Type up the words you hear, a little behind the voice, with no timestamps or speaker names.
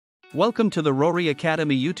Welcome to the Rory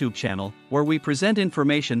Academy YouTube channel, where we present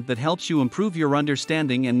information that helps you improve your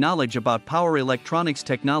understanding and knowledge about power electronics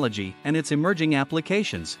technology and its emerging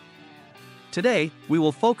applications. Today, we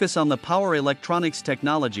will focus on the power electronics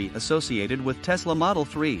technology associated with Tesla Model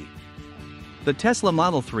 3. The Tesla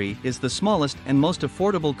Model 3 is the smallest and most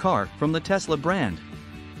affordable car from the Tesla brand.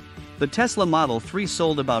 The Tesla Model 3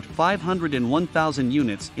 sold about 501,000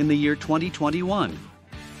 units in the year 2021.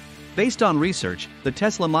 Based on research, the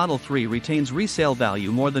Tesla Model 3 retains resale value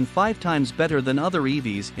more than 5 times better than other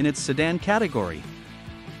EVs in its sedan category.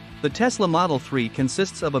 The Tesla Model 3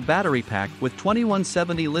 consists of a battery pack with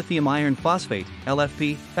 2170 lithium iron phosphate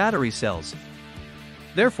 (LFP) battery cells.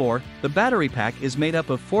 Therefore, the battery pack is made up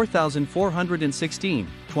of 4,416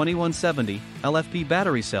 2170 LFP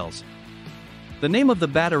battery cells. The name of the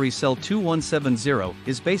battery cell 2170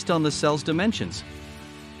 is based on the cell's dimensions.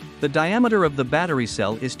 The diameter of the battery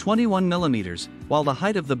cell is 21 mm, while the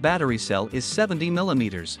height of the battery cell is 70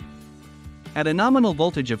 mm. At a nominal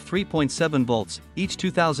voltage of 3.7 volts, each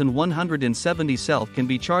 2170 cell can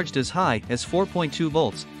be charged as high as 4.2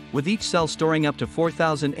 volts, with each cell storing up to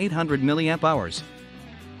 4,800 mAh.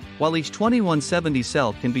 While each 2170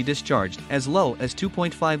 cell can be discharged as low as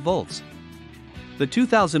 2.5 volts. The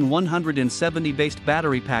 2170-based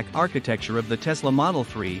battery pack architecture of the Tesla Model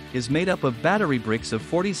 3 is made up of battery bricks of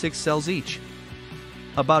 46 cells each.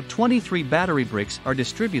 About 23 battery bricks are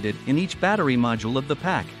distributed in each battery module of the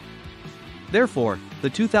pack. Therefore, the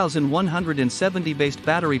 2170-based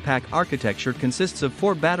battery pack architecture consists of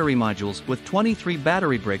 4 battery modules with 23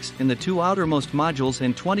 battery bricks in the 2 outermost modules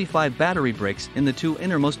and 25 battery bricks in the 2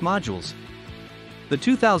 innermost modules. The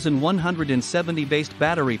 2170-based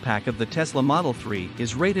battery pack of the Tesla Model 3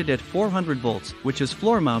 is rated at 400 volts, which is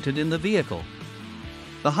floor-mounted in the vehicle.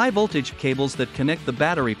 The high-voltage cables that connect the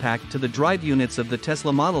battery pack to the drive units of the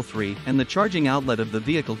Tesla Model 3 and the charging outlet of the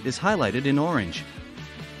vehicle is highlighted in orange.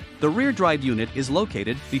 The rear drive unit is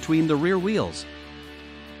located between the rear wheels.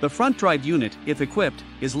 The front drive unit, if equipped,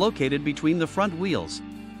 is located between the front wheels.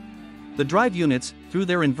 The drive units, through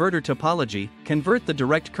their inverter topology, convert the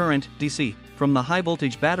direct current, DC, from the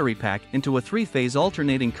high-voltage battery pack into a 3-phase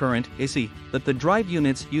alternating current, AC, that the drive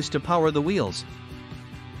units use to power the wheels.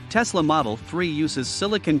 Tesla Model 3 uses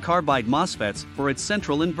silicon carbide MOSFETs for its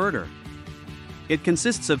central inverter. It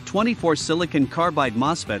consists of 24 silicon carbide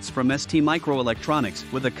MOSFETs from ST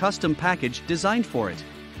Microelectronics with a custom package designed for it.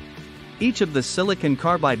 Each of the silicon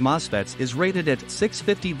carbide MOSFETs is rated at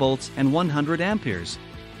 650 volts and 100 amperes.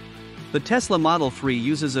 The Tesla Model 3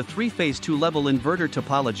 uses a 3-phase 2-level inverter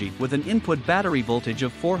topology with an input battery voltage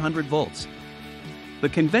of 400 volts. The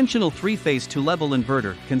conventional 3-phase 2-level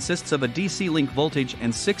inverter consists of a DC link voltage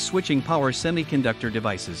and 6 switching power semiconductor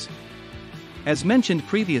devices. As mentioned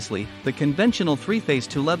previously, the conventional 3-phase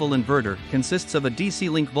 2-level inverter consists of a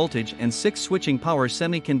DC link voltage and 6 switching power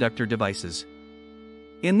semiconductor devices.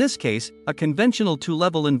 In this case, a conventional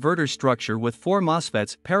 2-level inverter structure with 4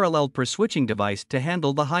 MOSFETs paralleled per switching device to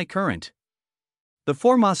handle the high current. The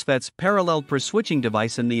 4 MOSFETs paralleled per switching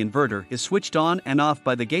device in the inverter is switched on and off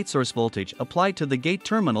by the gate source voltage applied to the gate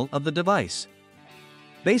terminal of the device.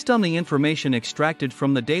 Based on the information extracted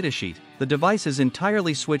from the datasheet, the device is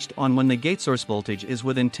entirely switched on when the gate source voltage is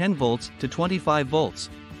within 10 volts to 25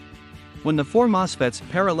 volts. When the 4 MOSFETs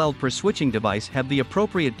paralleled per switching device have the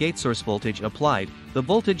appropriate gate source voltage applied, the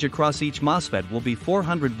voltage across each MOSFET will be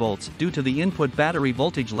 400 volts due to the input battery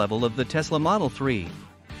voltage level of the Tesla Model 3.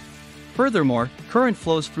 Furthermore, current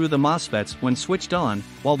flows through the MOSFETs when switched on,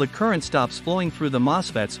 while the current stops flowing through the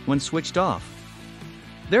MOSFETs when switched off.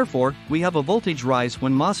 Therefore, we have a voltage rise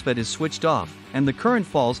when MOSFET is switched off, and the current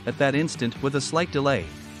falls at that instant with a slight delay.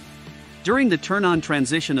 During the turn-on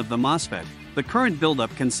transition of the MOSFET, the current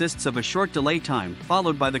buildup consists of a short delay time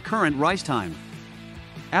followed by the current rise time.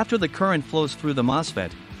 After the current flows through the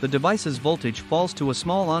MOSFET, the device's voltage falls to a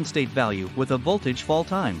small on-state value with a voltage fall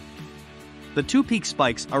time. The 2 peak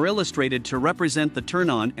spikes are illustrated to represent the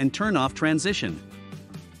turn-on and turn-off transition.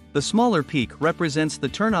 The smaller peak represents the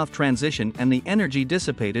turn-off transition and the energy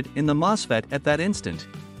dissipated in the MOSFET at that instant.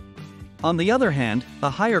 On the other hand,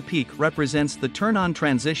 the higher peak represents the turn-on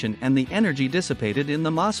transition and the energy dissipated in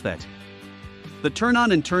the MOSFET. The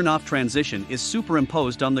turn-on and turn-off transition is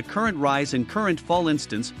superimposed on the current rise and current fall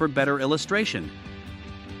instance for better illustration.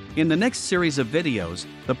 In the next series of videos,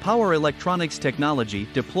 the power electronics technology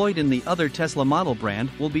deployed in the other Tesla model brand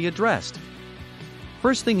will be addressed.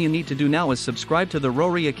 First thing you need to do now is subscribe to the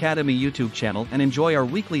Rory Academy YouTube channel and enjoy our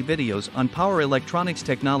weekly videos on power electronics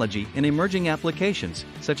technology in emerging applications,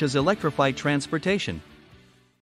 such as electrified transportation.